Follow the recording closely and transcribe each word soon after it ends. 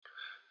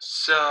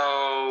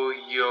So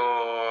you're...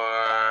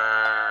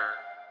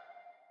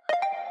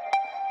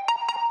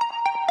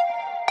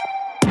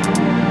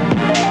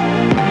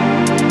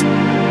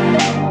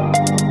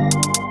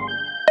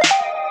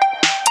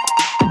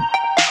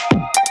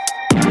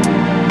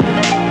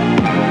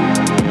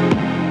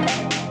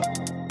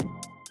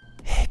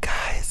 Hey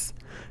guys,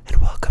 and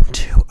welcome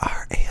to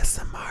our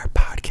ASMR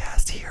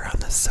podcast here on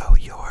the So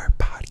Your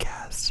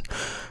podcast.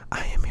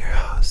 I am your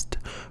host,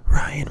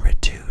 Ryan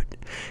Ratoot,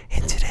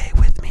 and today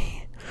with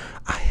me,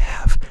 I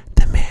have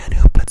the man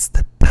who puts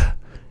the P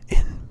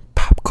in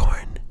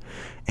popcorn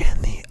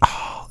and the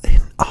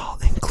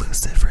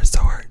all-inclusive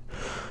resort,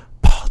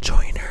 Paul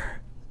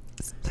Joyner.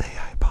 Say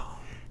hi, Paul.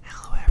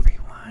 Hello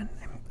everyone.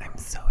 I'm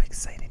so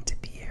excited to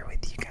be here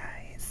with you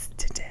guys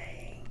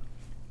today.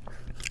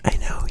 I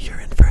know you're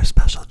in for a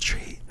special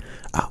treat.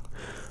 Oh,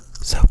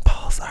 so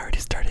Paul's already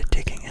started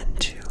digging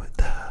into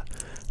the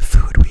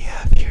food we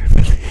have here for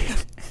me.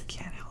 I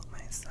can't help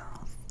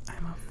myself.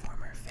 I'm a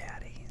former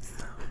fatty,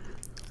 so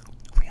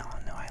we all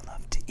know I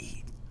love to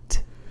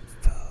eat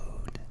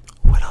food.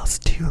 What else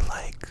do you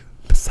like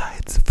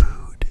besides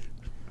food?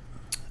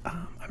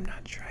 I'm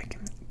not sure I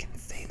can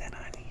say that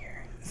on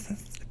here. This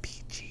is a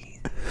PG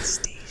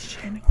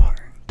station or...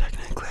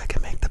 Technically, I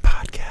can make the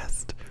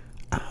podcast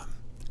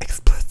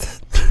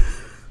explicit.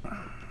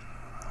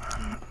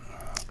 I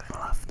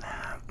love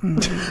that.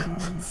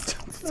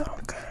 So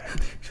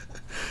good.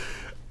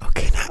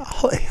 Okay, not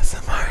all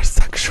ASMR is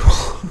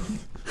sexual.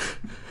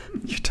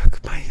 You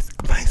took my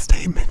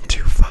statement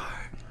too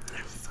far.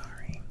 I'm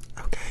sorry.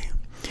 Okay,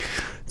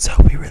 so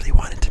we really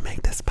wanted to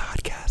make this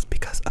podcast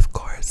because, of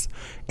course,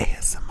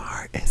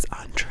 ASMR is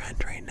on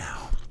trend right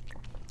now.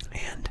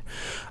 And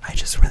I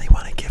just really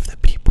want to give the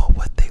people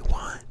what they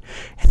want.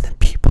 And the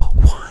people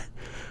want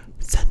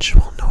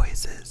sensual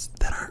noises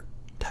that aren't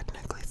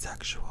technically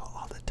sexual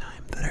all the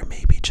time, that are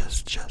maybe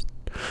just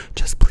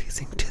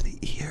pleasing to the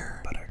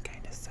ear. But are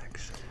kind of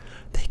sexual.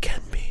 They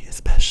can be,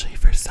 especially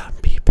for some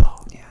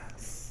people.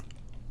 Yes.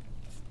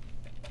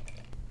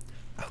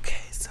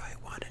 Okay, so I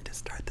wanted to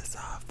start this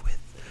off with,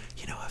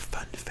 a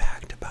fun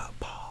fact about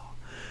Paul.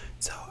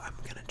 So I'm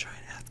going to try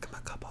and ask him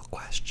a couple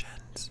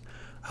questions.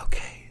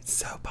 Okay,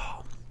 so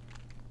Paul,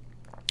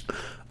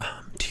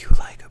 do you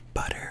like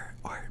butter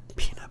or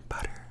peanut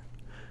butter?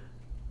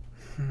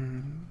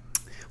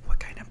 What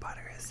kind of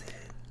butter is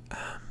it?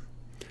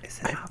 Is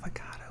it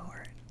avocado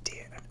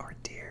or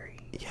dairy?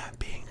 Yeah,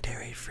 being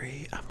dairy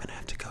free, I'm going to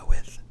have to go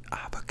with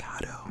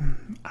avocado.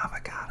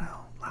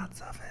 Avocado.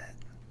 Lots of it.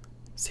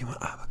 So you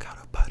want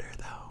avocado butter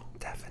though?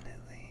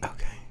 Definitely.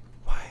 Okay,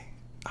 why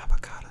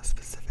avocado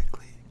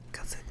specifically?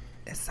 Because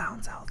it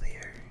sounds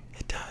healthier.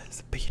 It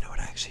does, but you know what,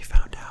 I actually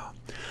found out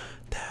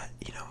that,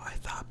 I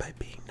thought by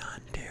being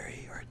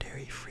non-dairy or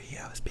dairy-free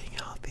I was being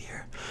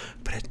healthier,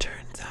 but it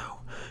turns out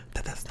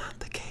that that's not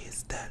the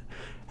case, that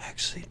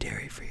actually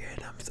dairy-free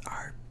items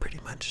are pretty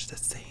much the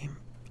same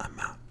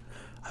amount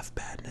of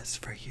badness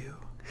for you.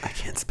 I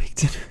can't speak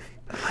to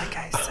Like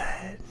I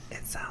said,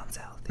 it sounds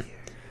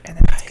healthier, and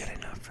that's good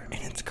enough for me.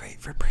 And it's great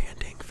for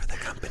branding for the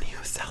company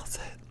who sells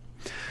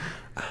it,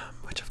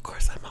 which of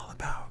course I'm all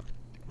about.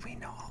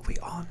 We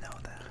all know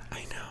that.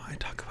 I know, I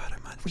talk about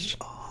it much.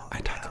 I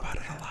talk about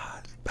it a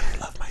lot, but I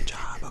love my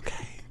job,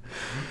 okay?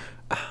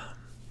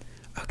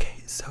 Okay,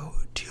 so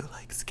do you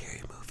like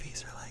scary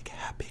movies or like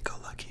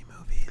happy-go-lucky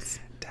movies?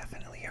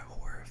 Definitely a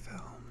horror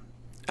film.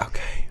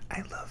 Okay.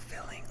 I love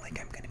feeling like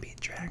I'm gonna be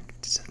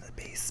dragged to the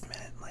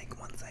basement, like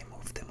once I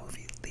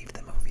leave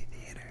the movie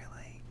theater,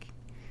 like,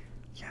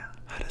 yeah.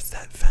 How does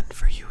that fend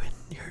for you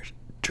in your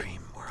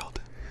dream world?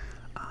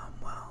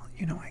 Well,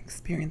 I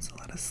experience a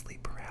lot of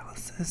sleep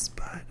paralysis,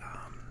 but,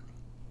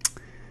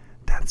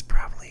 that's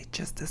probably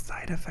just a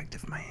side effect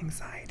of my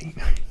anxiety.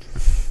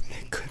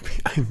 It could be.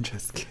 I'm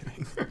just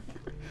kidding.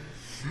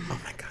 Oh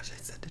my gosh, I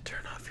said to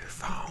turn off your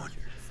phone.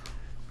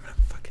 I'm gonna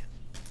fucking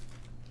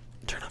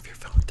turn off your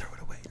phone, throw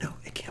it away. No,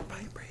 it can't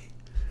vibrate.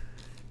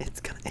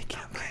 It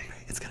can't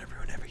vibrate. It's gonna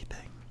ruin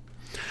everything.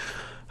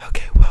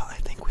 Okay, well, I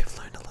think we've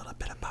learned a little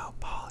bit about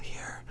Paul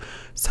here.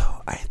 So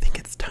I think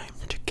it's time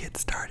to get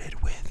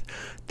started with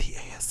the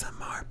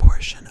ASMR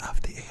portion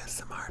of the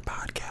ASMR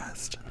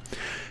podcast.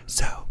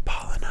 So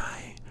Paul and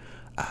I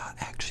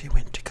actually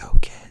went to go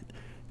get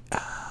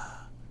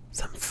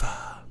some pho,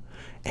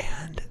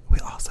 and we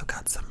also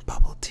got some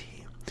bubble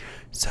tea.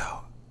 So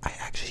I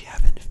actually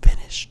haven't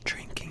finished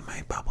drinking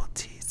my bubble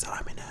tea, so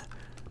I'm gonna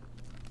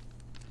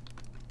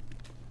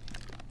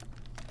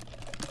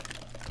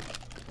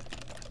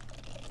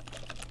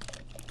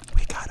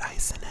we got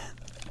ice in it.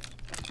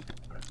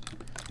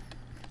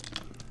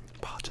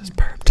 Paul just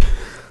burped.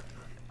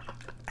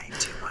 I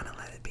do want to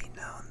let it be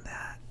known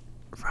that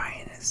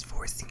Ryan is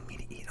forcing me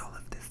to eat all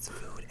of this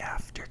food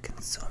after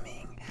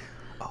consuming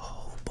a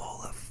whole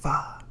bowl of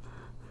pho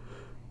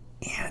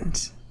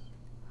and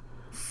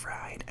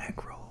fried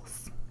egg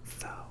rolls.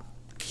 So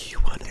You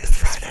wanted the this is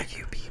fried for egg.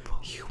 you people.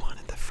 You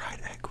wanted the fried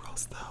egg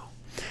rolls though.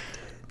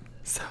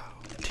 So,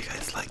 do you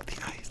guys like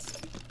the ice?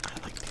 I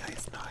like the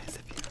ice noise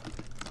if you.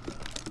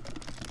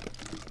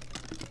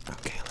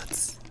 Okay,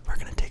 we're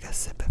gonna take a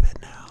sip of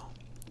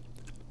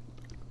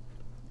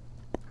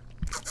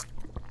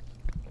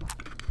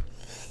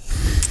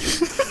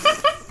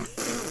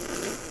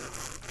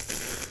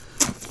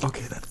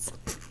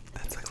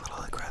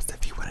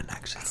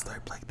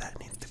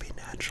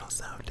natural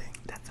sounding.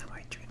 That's how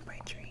I drink my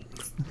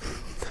drinks.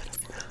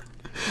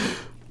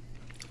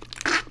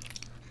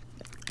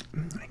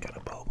 I got a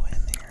boba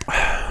in there.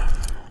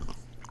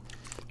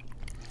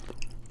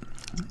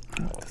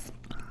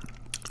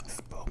 This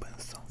boba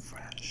is so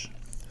fresh.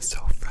 So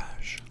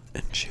fresh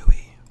and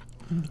chewy.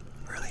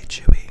 Really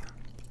chewy.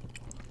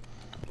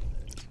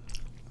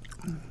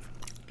 I'm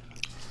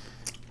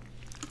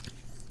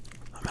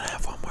gonna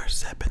have one more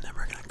sip and then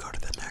we're gonna go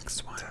to the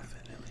next one.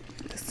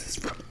 Definitely. This is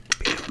from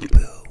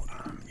Bamboo.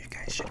 You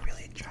guys should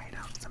really try it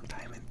out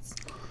sometime.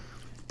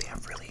 They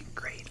have really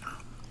great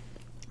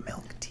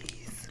milk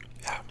teas.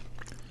 Yeah.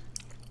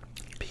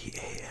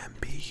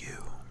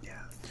 Bambu.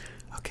 Yeah.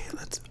 Okay,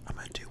 I'm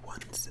gonna do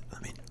one sip.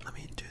 Let me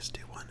just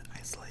do one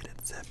isolated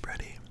sip.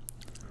 Ready?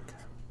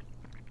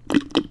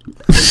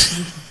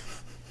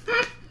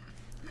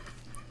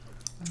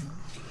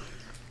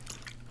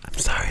 I'm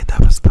sorry, that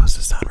was supposed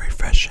to sound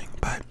refreshing,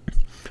 but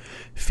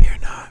fear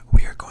not,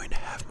 we are going to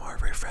have more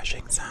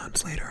refreshing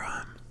sounds later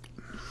on.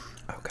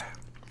 Okay.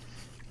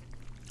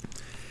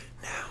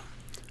 Now,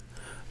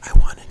 I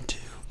wanted to,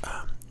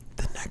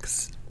 the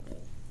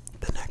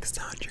next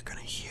sound you're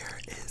gonna hear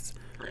is,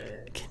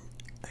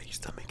 are you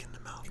still making the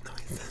mouth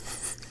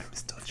noises? I'm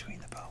still chewing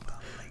the boba.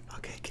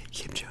 Okay,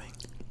 keep chewing.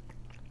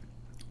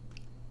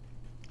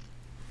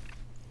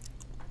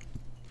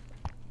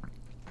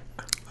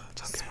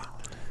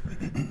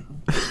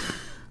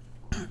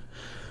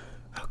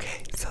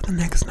 Okay, so the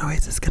next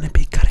noise is going to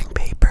be cutting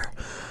paper.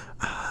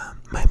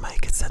 My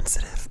mic is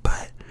sensitive,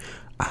 but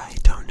I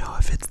don't know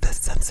if it's this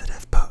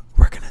sensitive, but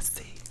we're going to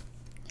see.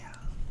 Yeah.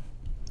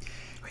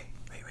 Wait,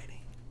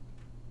 ready?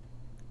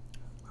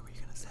 What were you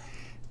going to say?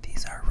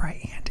 These are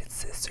right-handed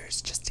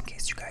scissors, just in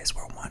case you guys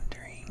were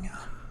wondering.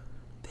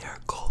 They are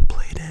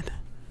gold-plated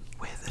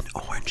with an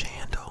orange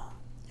handle.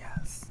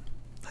 Yes.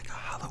 It's like a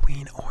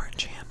Halloween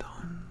orange handle.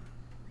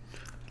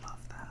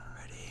 Love that.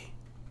 Ready?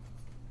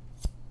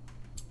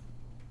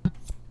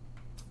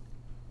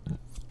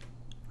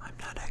 I'm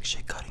not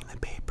actually cutting the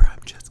paper, I'm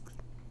just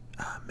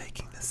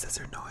making the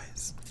scissor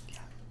noise. Yeah,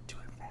 do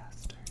it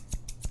faster.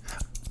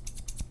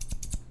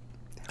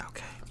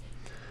 Okay,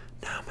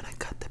 now I'm gonna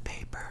cut the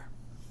paper.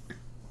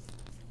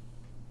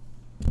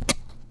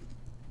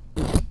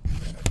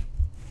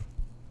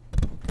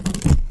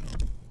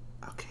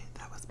 Okay,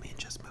 that was me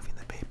just moving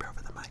the paper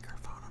over the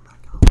microphone. I'm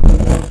not gonna.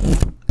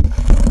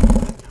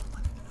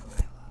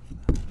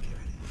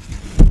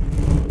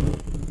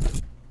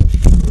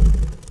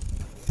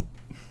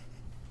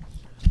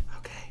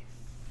 Okay,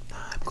 now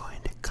I'm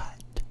going to cut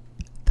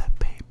the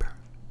paper.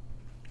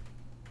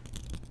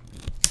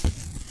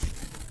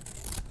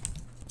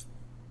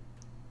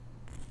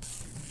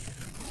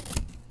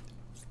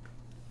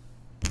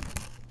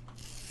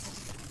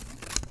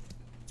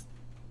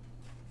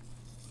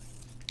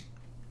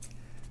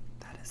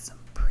 That is some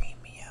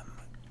premium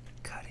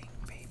cutting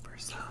paper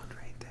sound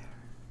right there.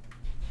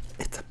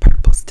 It's a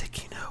purple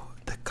sticky note.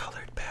 The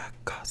colored bag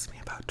cost me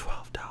about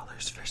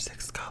 $12 for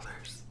 6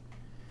 colors.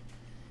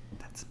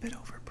 That's a bit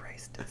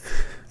overpriced.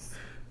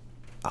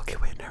 Okay,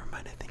 wait, never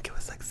mind. I think it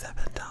was like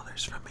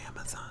 $7 from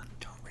Amazon.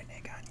 Don't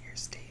renege on your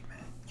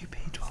statement. You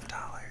paid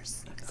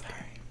 $12.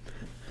 Okay.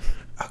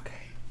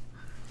 Okay.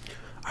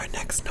 Our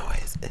next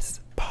noise is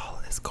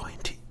Paul is going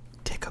to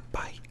take a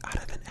bite out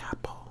of an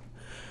apple,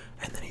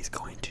 and then he's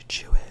going to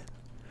chew it.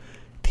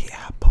 The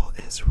apple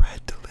is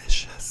red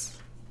delicious.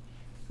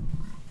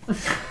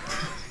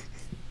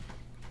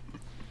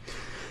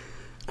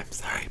 I'm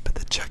sorry, but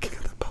the chugging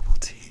of the bubble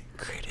tea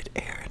created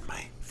air in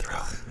my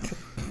throat.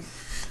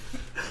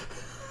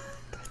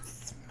 That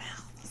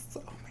smells.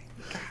 Oh my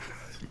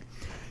god.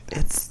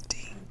 It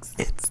stinks.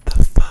 It's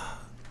the fog.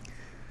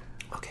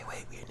 Okay,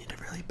 wait, we need to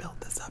really build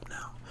this up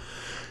now.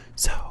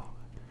 So,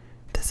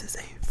 this is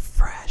a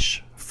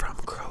fresh from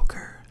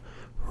Kroger,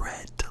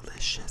 red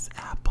delicious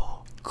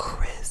apple,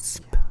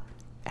 crisp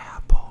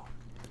apple.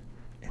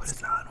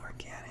 It's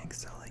non-organic,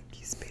 so like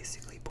he's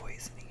basically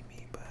poisoning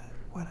me, but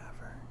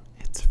whatever.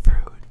 It's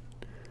fruit.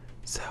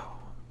 So,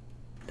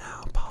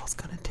 now Paul's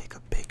gonna take a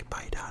big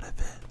bite out of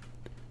it.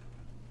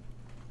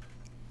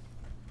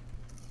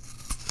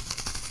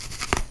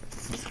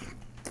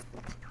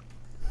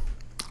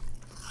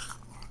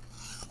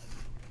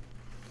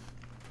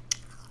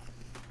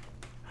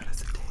 How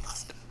does it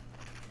taste?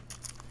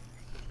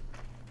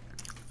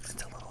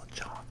 It's a little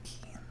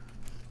chalky.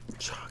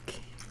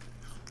 Chalky.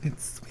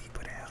 It's sweet,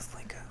 but it has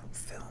like a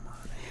film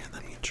on it. Here,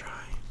 let me try.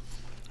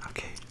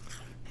 Okay,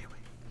 here we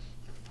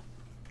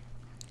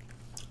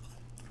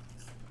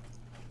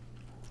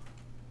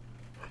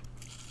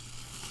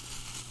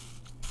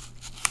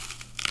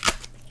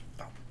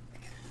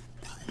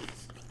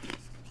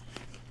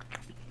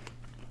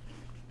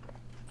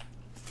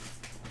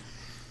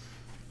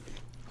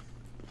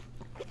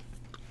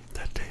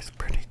That tastes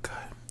pretty good.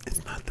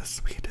 It's not the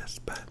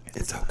sweetest, but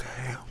it's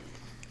okay.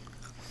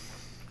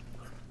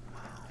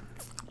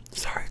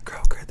 Sorry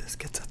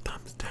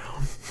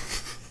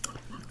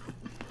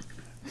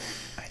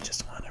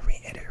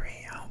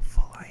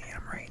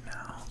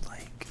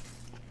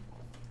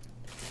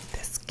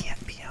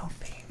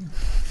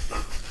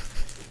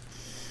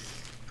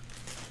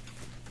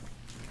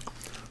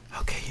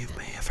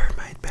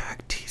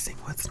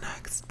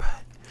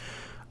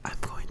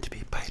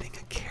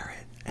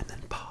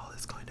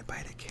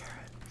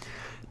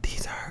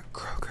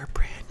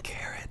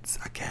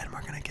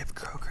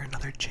for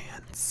another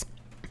chance.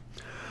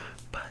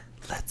 But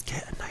let's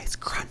get a nice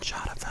crunch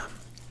out of them.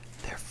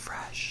 They're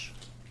fresh.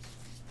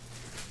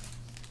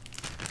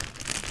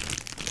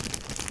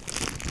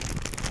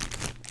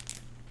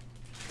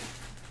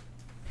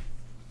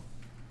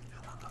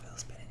 How long have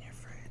those been in your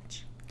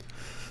fridge?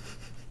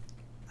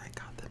 I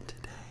got them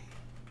today.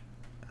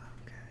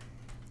 Okay.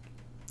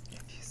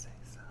 If you say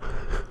so.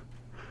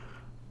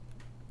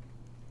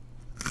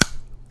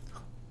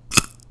 Oh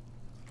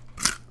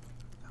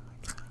my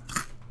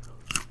god.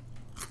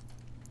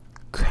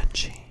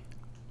 Crunchy.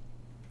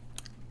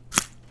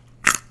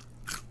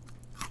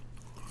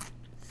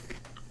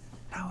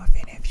 Now, if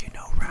any of you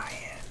know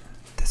Ryan,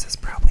 this is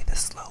probably the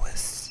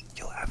slowest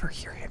you'll ever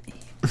hear him eat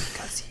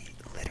because he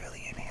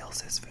literally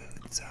inhales his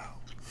food. So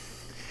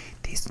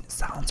these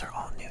sounds are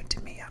all new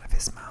to me out of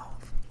his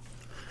mouth.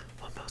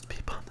 Well, most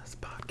people on this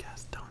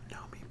podcast don't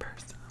know me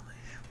personally.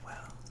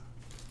 Well,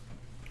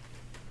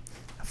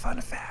 a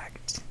fun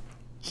fact,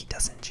 he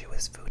doesn't chew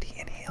his food, he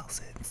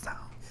inhales it. So,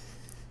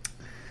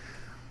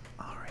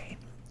 alright,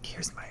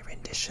 here's my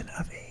rendition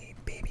of a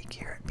baby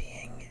carrot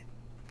being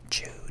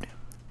chewed.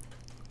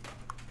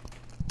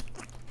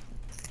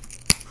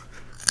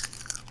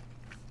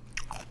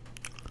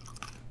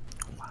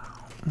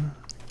 Wow.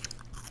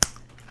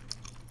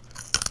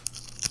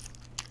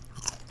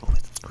 Oh,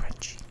 it's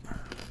crunchy.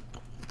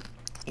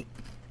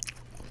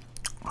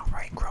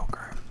 Alright,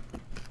 Kroger.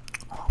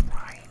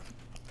 Alright.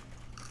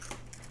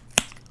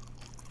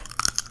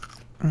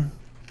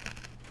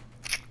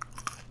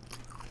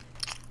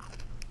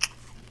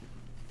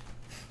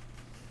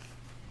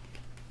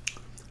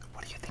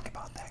 What do you think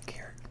about that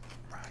carrot,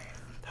 Ryan?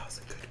 That was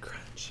a good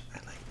crunch. I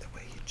like the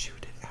way you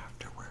chewed it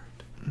afterward.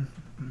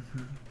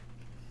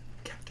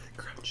 Kept it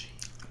crunchy.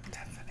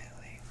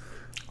 Definitely.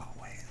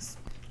 Always.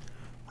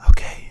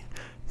 Okay,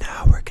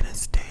 now we're gonna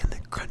stay in the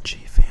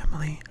crunchy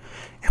family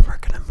and we're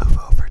gonna move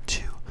over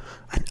to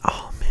an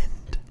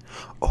almond.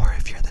 Or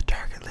if you're the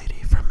Target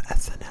lady from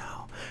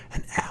SNL,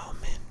 an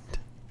almond.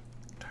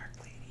 Dark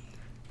lady.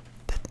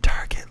 The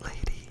Target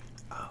lady.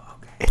 Oh,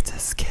 okay. It's a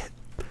skit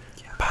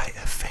Yeah. by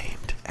a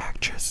famed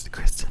actress,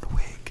 Kristen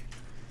Wiig.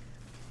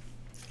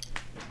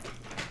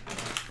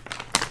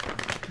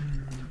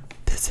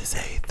 This is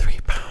a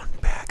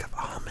 3-pound bag of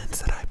almonds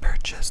that I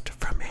purchased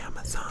from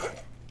Amazon.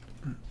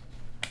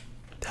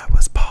 That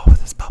was Paul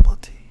with his bubble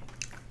tea.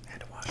 I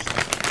had to wash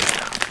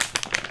that out.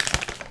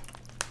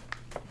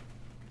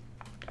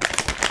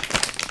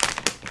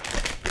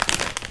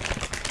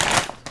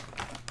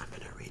 I'm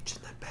gonna reach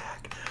in the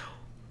bag now.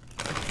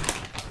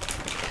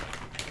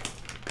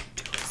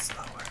 Do it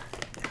slower.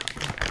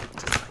 Yeah.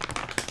 Just like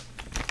that.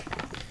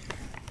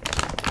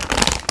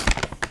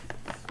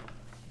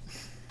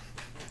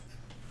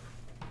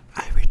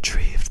 I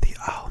retrieved the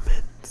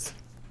almonds.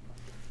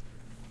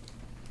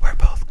 We're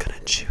both gonna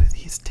chew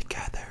these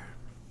together.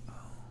 Oh,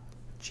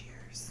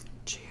 cheers.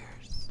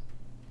 Cheers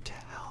to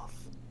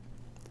health.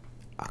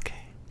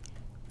 Okay.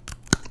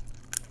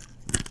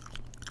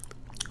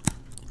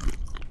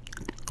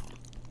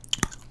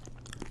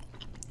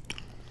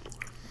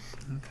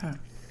 Okay.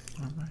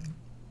 Alright.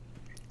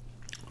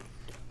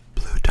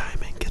 Blue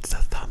Diamond gets a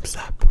thumbs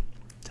up.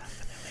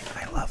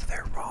 Definitely. I love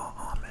their raw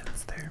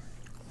almonds. They're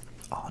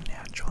all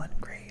natural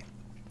and great.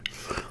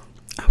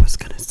 I was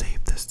gonna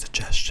save this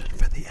suggestion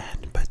for the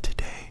end, but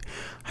today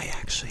I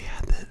actually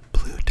had the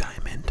Blue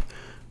Diamond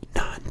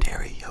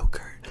non-dairy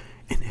yogurt,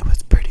 and it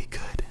was pretty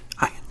good.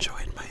 I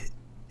enjoyed my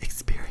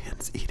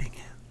experience eating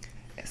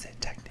it. Is it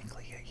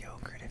technically a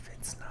yogurt if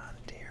it's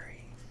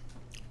non-dairy?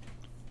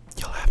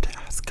 You'll have to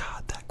ask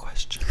God that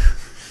question.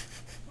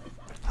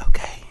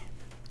 Okay,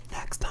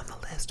 next on the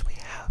list we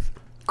have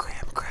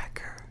graham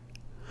cracker.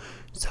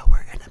 So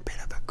we're in a bit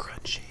of a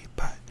crunchy,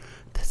 but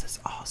this is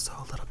also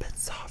a little bit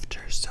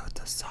softer, so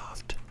it's a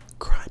soft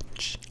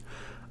crunch.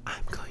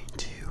 I'm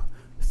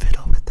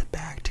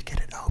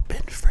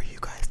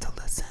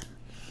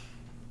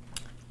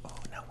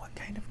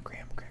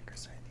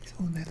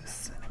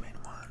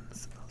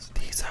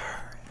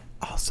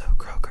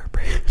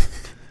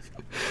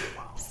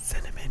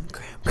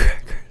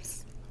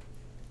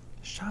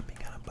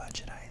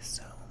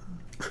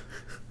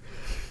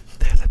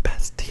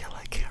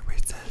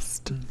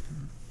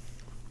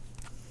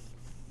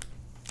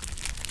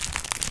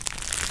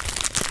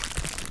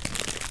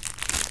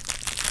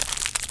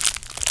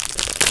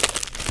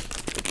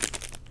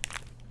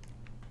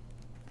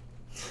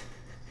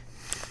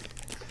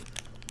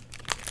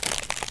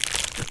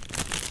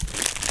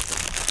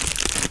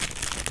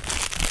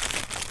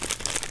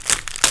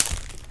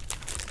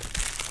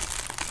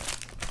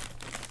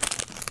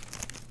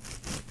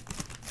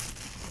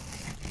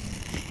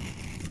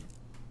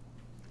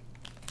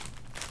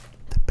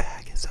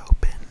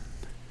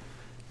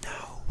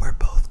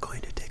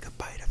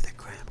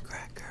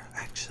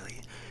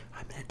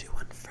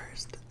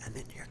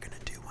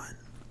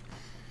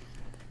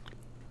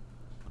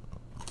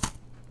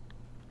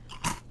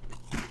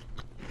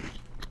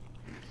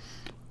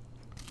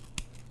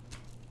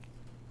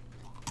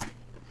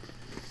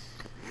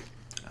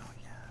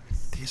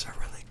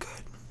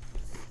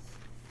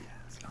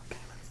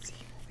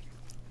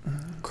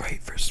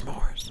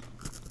s'mores.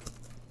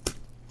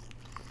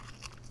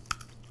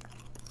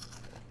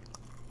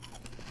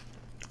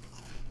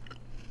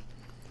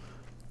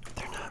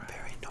 They're not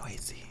very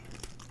noisy.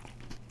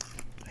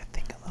 I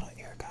think a little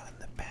air got in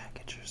the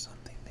package or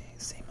something. They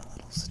seem a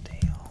little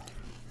stale.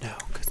 No,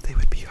 because they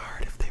would be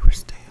hard if they were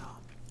stale.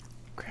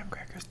 Graham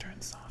crackers turn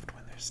soft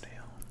when they're stale.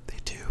 They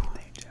do.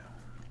 They do.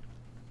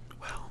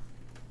 Well,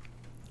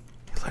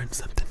 you learn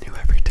something new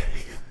every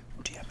day.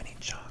 Do you have any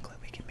chocolate?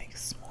 We can make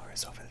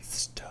s'mores over the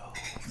stove.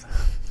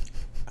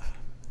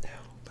 No,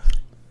 but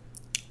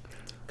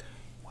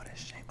What a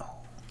shame. Oh,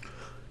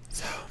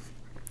 so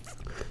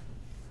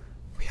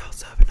we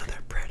also have another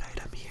bread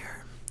item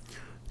here.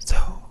 So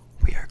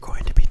we are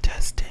going to be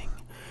testing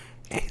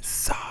a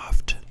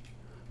soft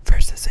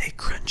versus a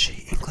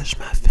crunchy English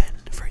muffin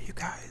for you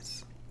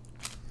guys.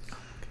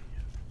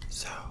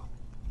 So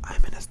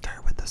I'm going to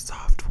start with the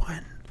soft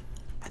one,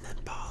 and then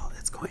Paul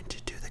is going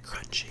to do the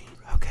crunchy.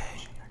 Okay,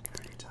 I can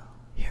already tell.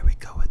 here we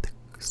go with the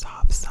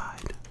soft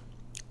side.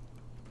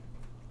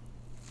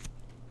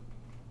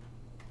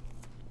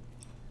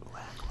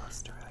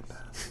 Lackluster at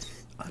best.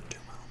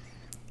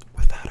 Underwhelming.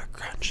 Without a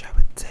crunch, I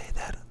would say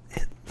that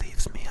it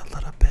leaves me a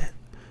little bit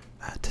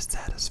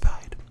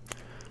dissatisfied.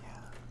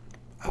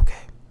 Yeah.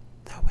 Okay,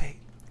 now wait.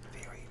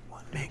 Very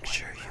wonderful. Make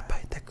sure you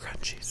bite the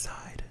crunchy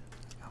side,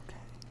 Okay.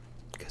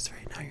 because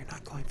right now you're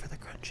not going for the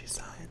crunchy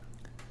side.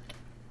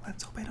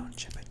 Let's hope I don't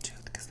chip a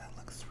tooth because that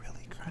looks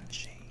really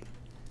crunchy.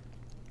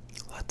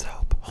 Let's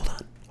hope. Hold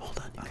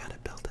on. You gotta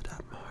build it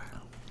up more. Oh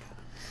my god.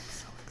 I'm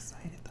so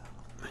excited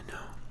though. I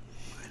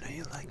know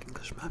you like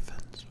English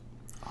muffins.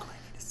 All I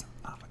need is some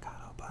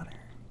avocado butter.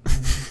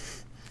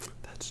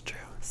 That's true.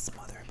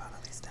 Smother about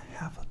at least a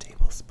half a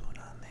tablespoon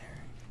on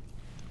there.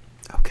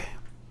 Okay.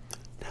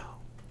 Now,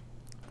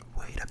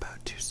 wait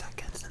about 2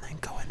 seconds and then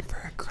go in for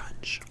a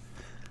crunch.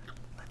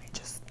 Let me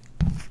just.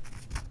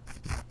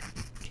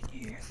 Can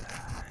you hear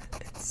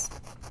that? It's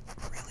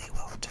really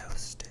well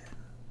toasted.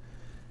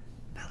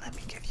 Now let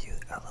me give you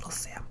a little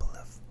sample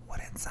of what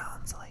it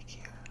sounds like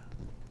here.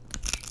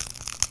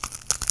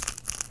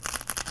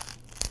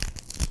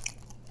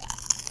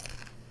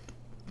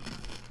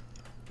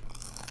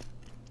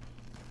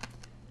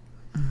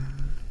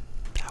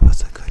 That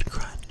was a good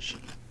crunch.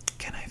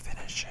 Can I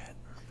finish it?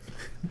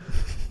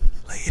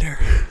 Later.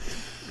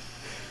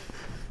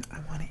 I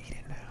want to eat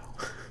it now.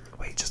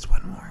 Wait, just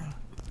one more.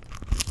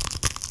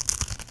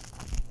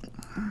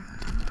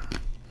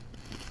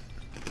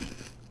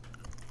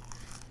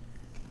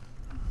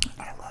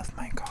 I love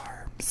my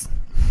carbs.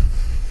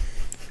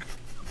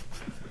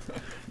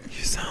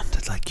 You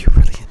sounded like you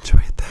really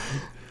enjoyed that.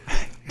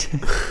 I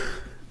did.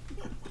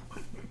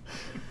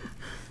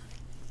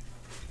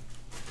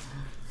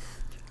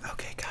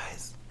 Okay,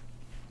 guys.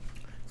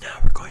 Now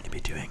we're going to be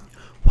doing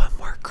one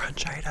more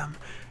crunch item,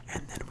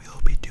 and then we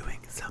will be doing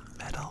some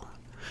metal,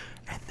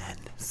 and then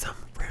some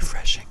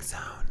refreshing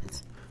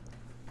sounds.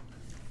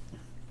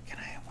 Can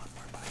I have one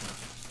more bite?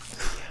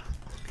 Yeah,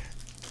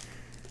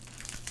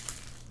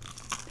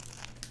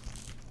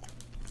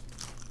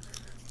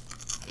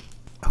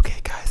 okay. Okay,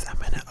 guys, I'm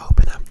gonna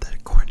open up the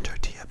corn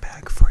tortilla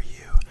bag for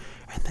you,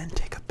 and then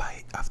take a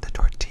bite of the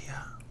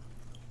tortilla.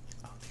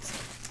 Oh, these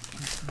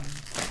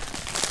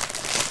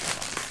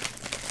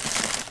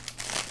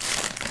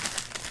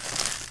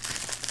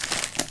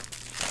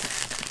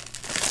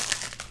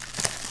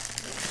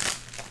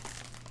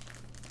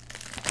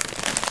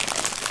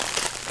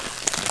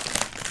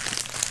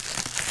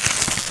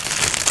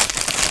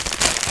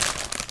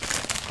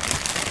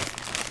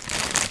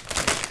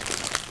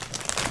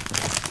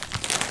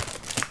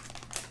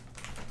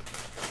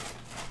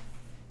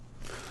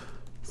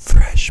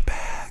Fresh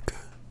bag.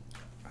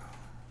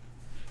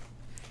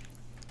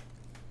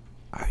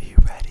 Are you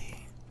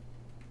ready?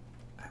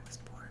 I was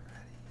born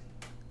ready.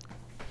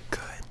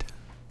 Good.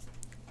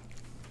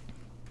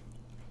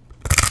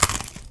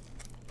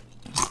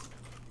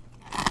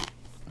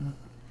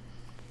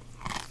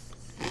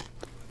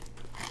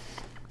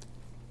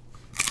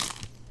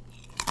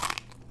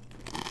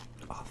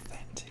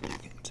 Authentic,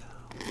 you can tell.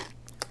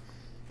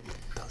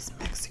 Those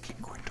Mexican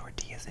corn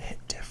tortillas hit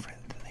different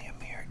than the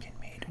American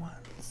made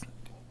ones.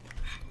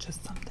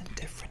 Just something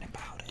different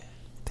about it.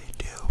 They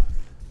do.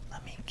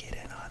 Let me get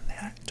in on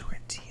that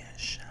tortilla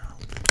shell.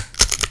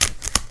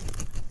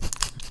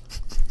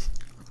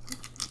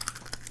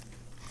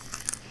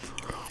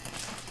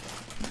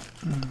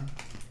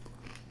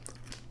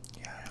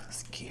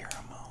 Yes,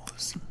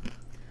 Guillermo's.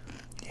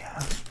 Yeah.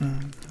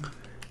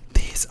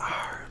 These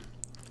are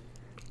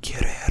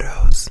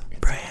Guerrero's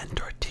brand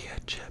tortilla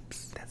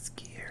chips. That's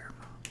Guillermo.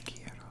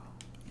 Guillermo.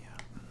 Yeah.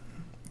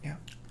 Yep.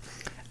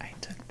 I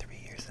took 3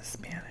 years of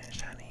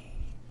Spanish, honey.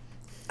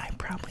 I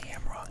probably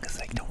am wrong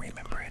because I don't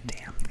remember a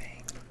damn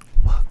thing.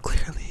 Well,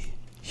 clearly,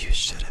 you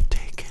should have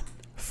taken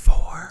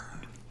 4.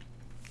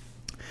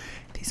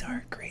 These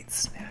are a great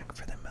snack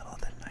for the middle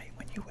of the night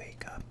when you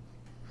wake up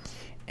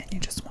and you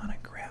just want to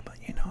grab a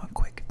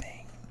quick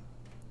thing.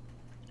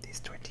 These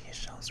tortilla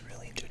shells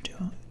really do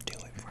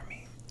it for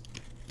me.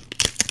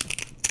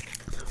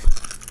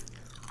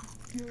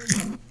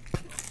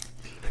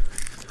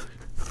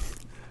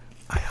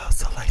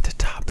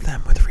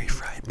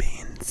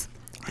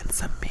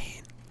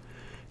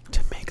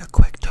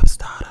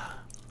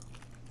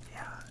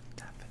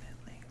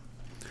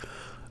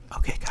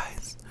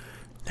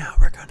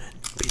 gonna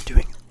be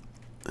doing.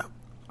 Oh,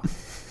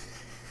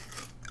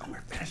 Oh,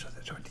 we're finished with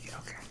the tortilla.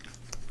 Okay.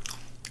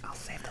 I'll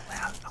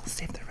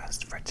save the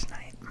rest for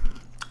tonight.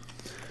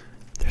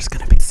 there's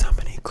gonna be so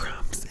many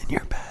crumbs in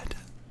your bed.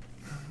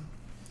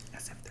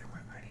 As if there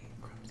weren't already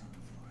crumbs on the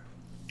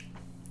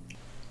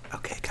floor.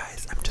 Okay,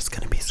 guys, I'm just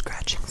gonna be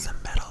scratching some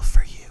metal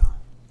for you.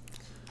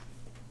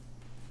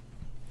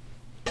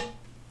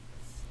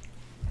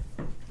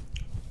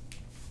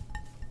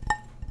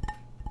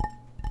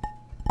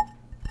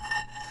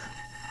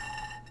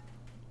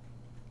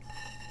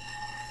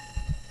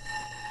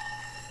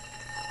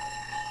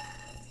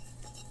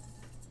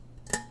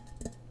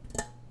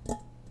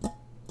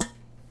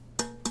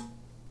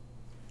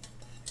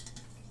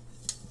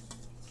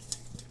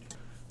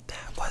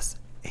 That was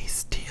a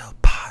steel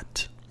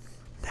pot.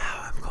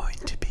 Now I'm going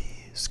to be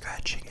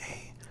scratching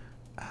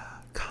a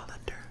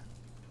colander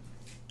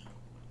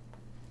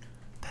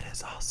that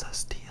is also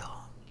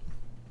steel.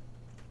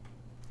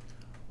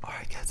 Or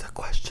I guess a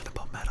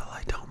questionable metal,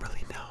 I don't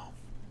really know.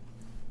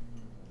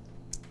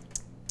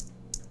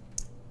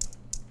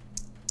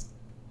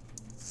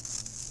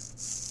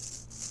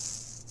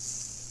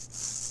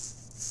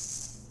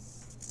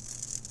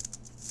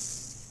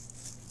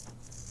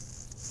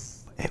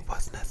 It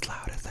wasn't as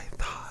loud as I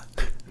thought.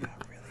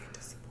 Not really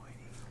disappointing.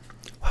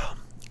 Well,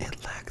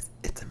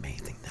 it's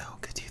amazing though,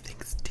 because you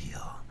think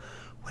steel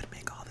would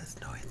make all this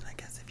noise, and I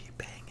guess if you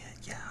bang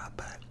it, yeah,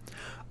 but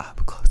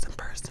up close and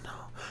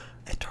personal,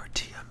 a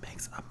tortilla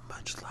makes a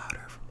much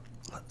louder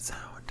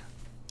sound.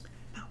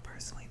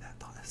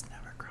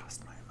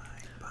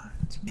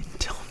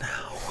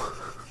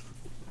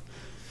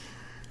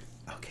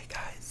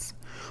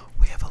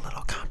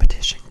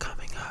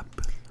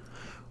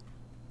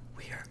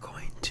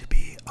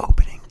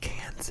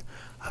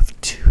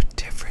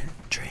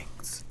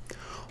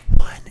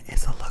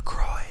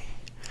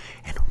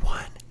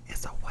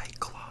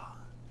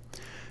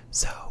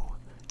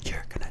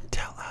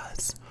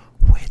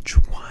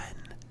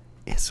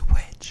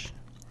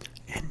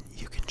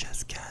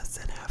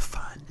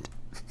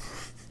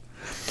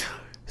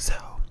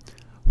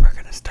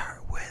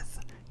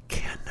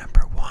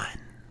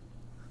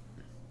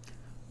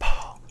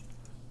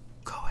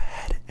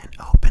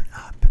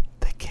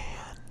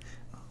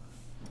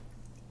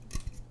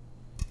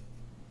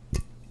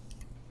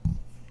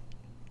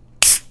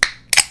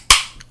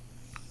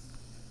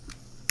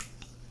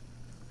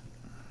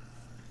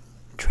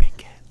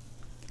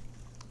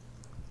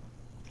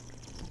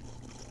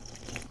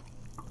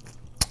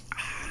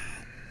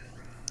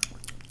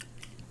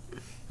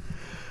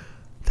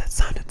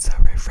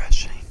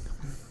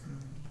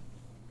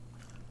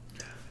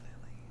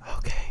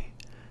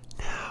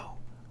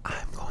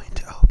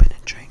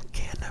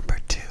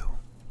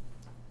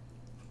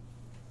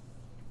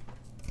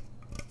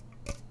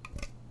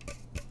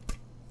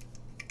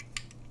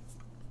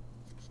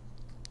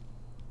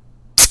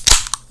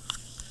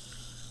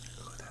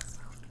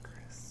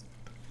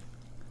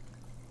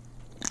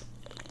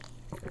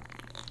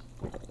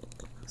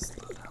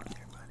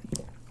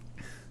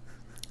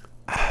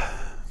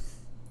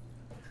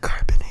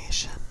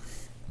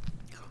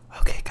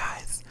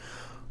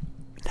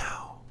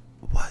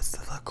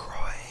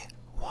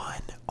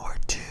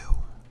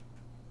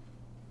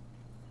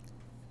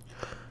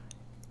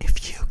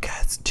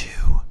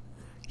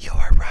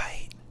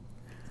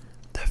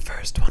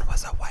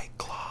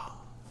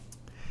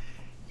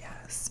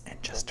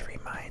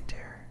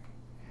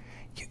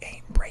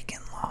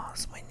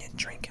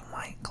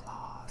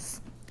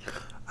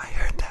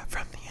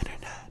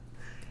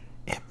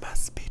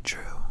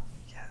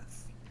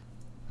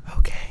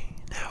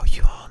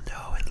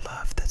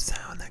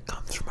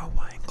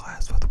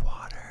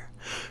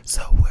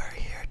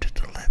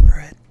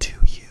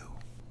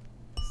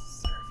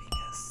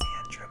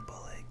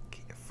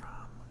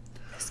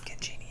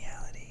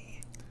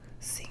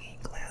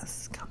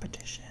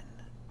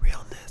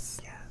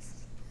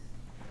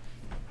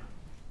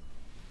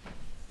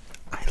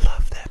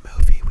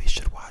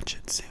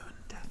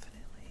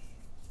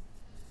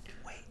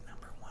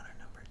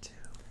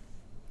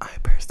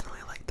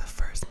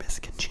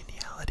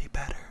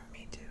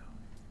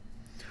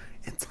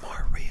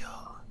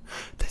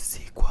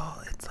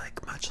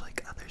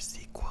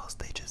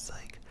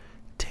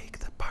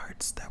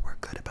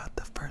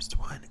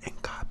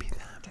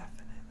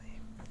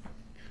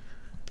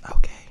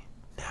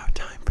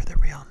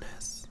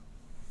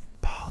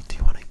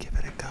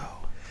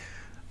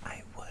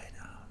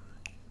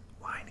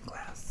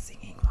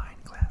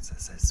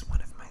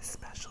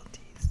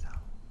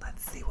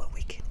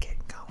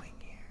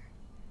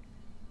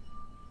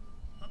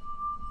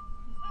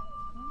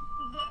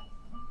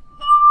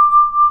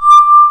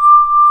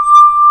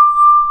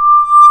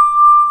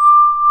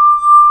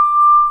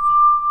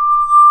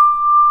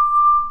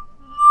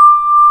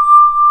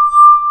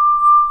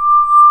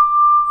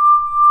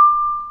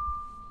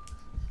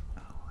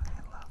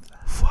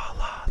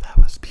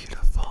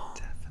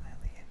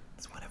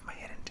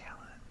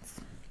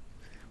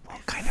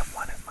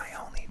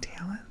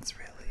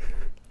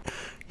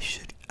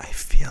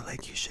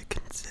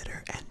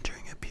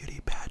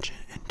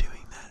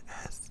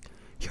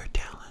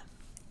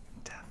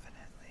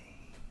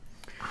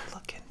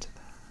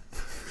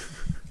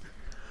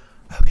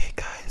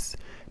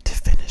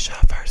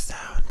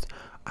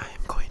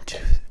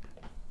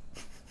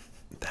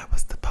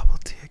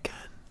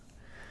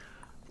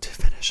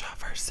 finish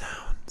off our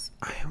sounds,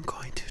 I am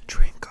going to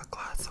drink a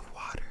glass of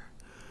water.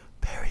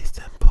 Very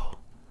simple,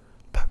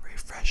 but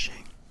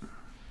refreshing.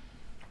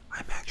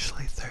 I'm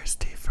actually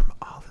thirsty from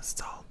all the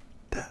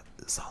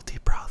salty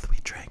broth we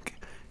drank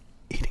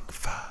eating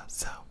pho,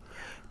 so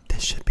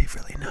this should be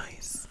really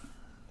nice.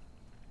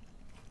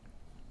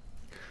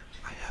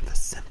 I have a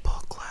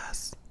simple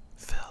glass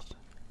filled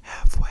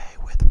halfway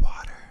with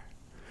water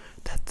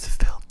that's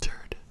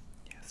filtered.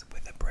 Yes,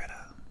 with a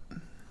Brita.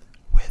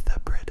 With a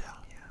Brita.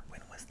 Yeah,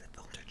 when was the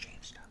filter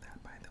changed on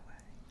that, by the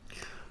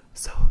way?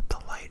 So the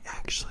light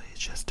actually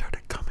just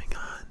started coming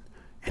on,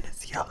 and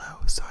it's yellow,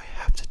 so I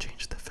have to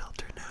change the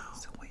filter now.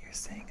 So what you're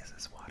saying is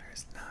this water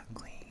is not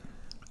clean.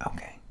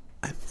 Okay.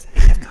 I'm Have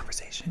saying,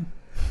 conversation.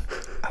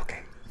 Okay.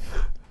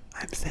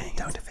 I'm saying,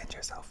 Don't defend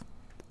yourself.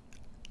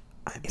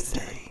 I'm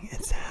saying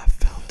it's half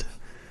filtered.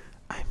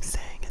 I'm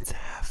saying it's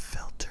half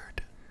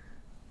filtered.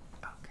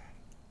 Okay.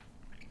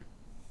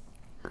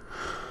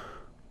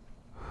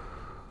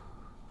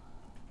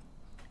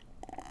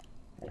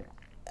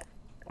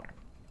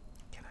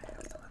 Can I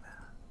have some of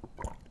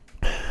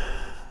that?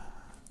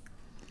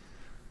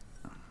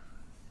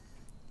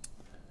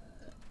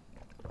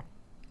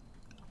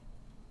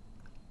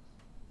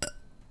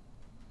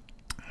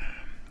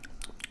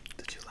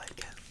 Did you like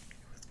it?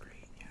 It was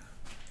great, yeah.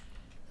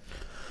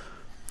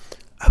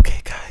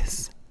 Okay,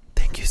 guys,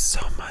 thank you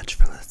so much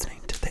for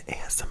listening to the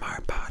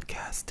ASMR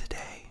podcast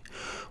today.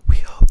 We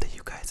hope that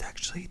you guys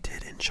actually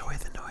did enjoy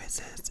the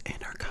noises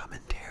and our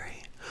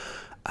commentary.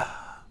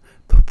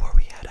 Before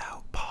we head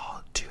out,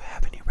 Paul, do you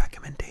have any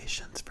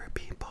recommendations for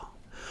people?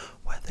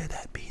 Whether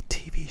that be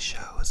TV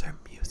shows or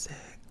music?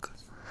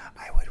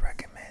 I would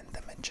recommend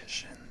The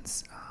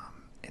Magicians.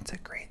 It's a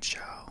great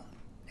show.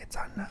 It's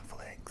on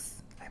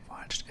Netflix. I've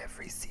watched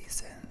every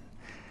season.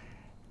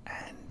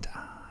 And,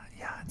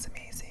 yeah, it's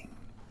amazing.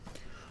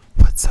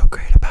 What's so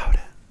great about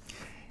it?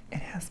 It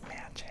has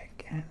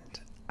magic, and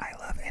I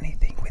love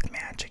anything with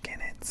magic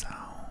in it, so...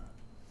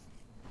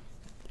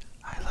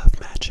 I love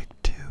magic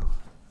too.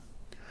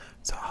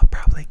 So I'll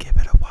probably give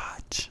it a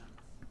watch.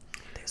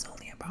 There's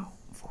only about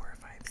 4 or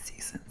 5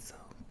 seasons, so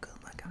good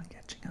luck on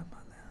catching up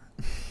on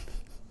that.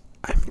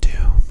 I'm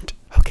doomed.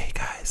 Okay,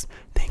 guys,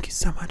 thank you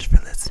so much for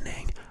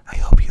listening. I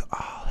hope you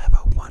all